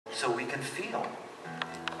so we can feel.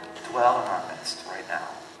 Dwell in our midst right now.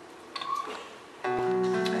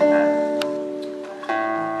 Amen.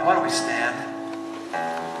 And why don't we stand?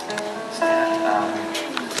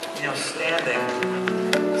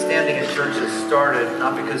 Standing in churches started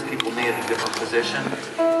not because people needed a different position,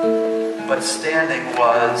 but standing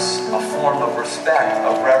was a form of respect,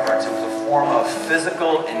 of reverence. It was a form of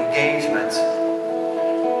physical engagement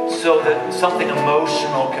so that something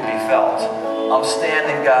emotional could be felt. I'm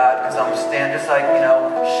standing, God, because I'm standing just like,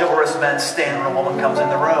 chivalrous men stand when a woman comes in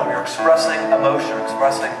the room. You're expressing emotion,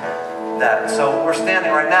 expressing that. So we're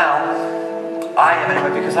standing right now, I am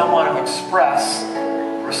anyway, because I want to express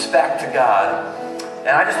respect to God.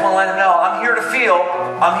 And I just want to let him know, I'm here to feel,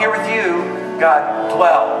 I'm here with you. God,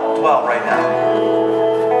 dwell right now.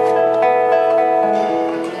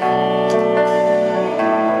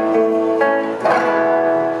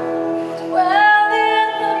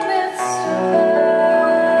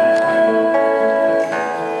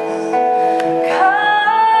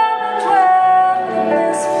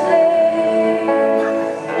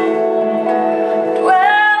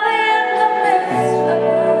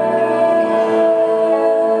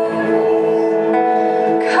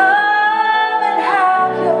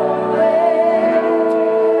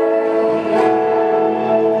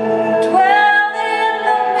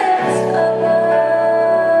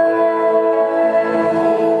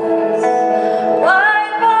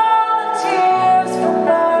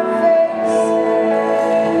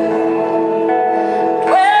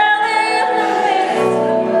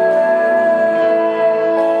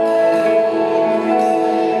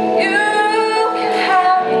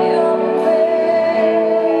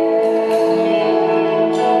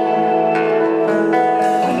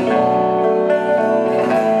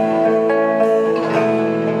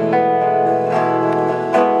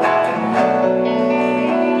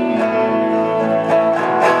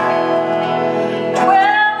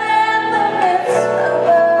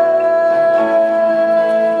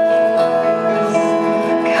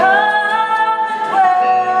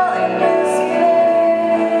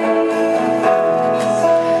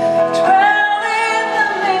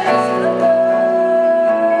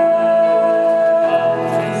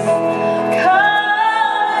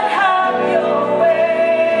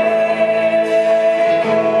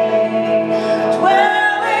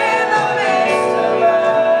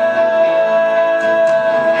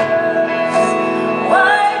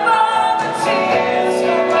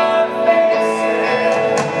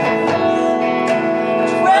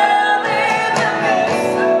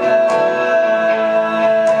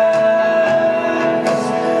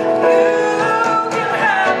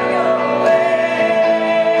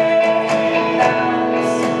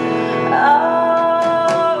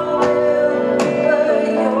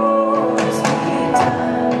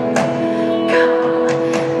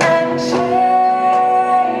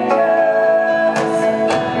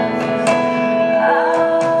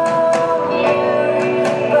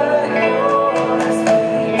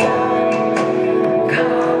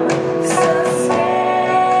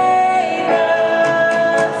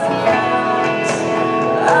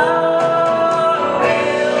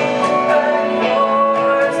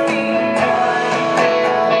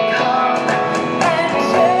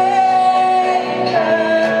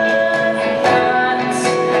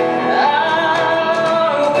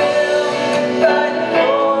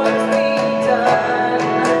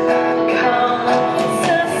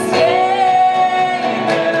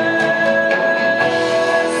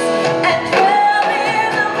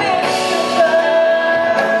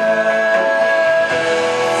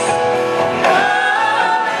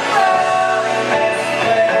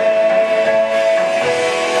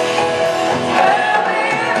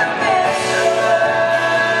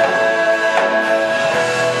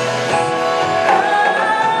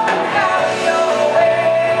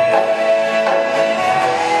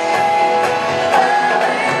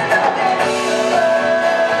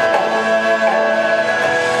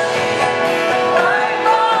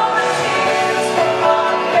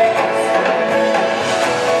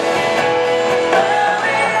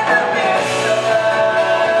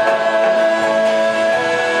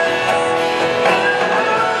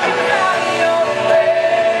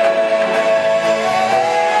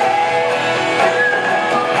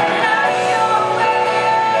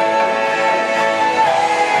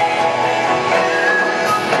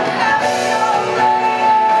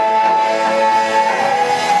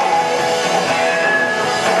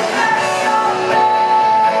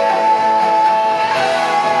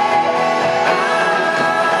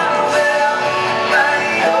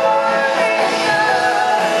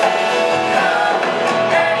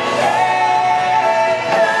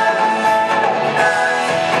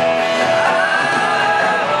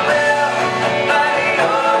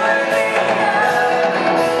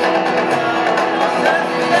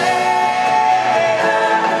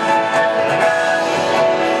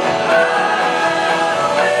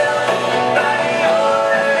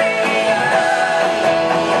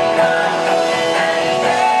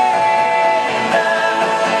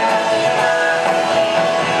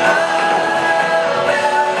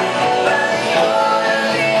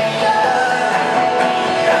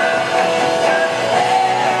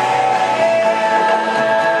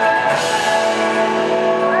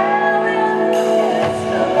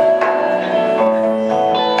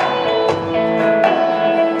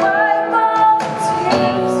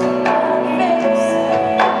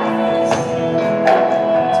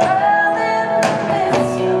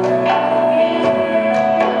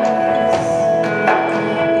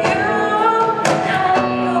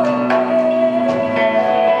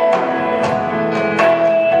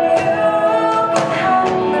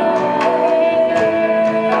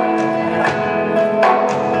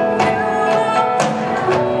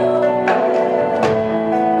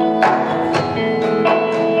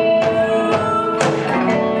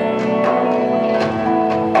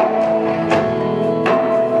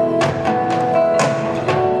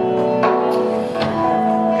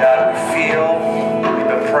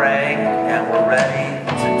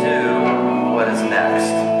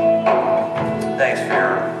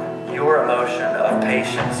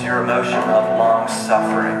 It's your emotion of long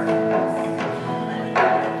suffering.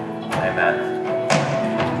 Amen.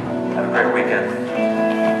 Have a great weekend.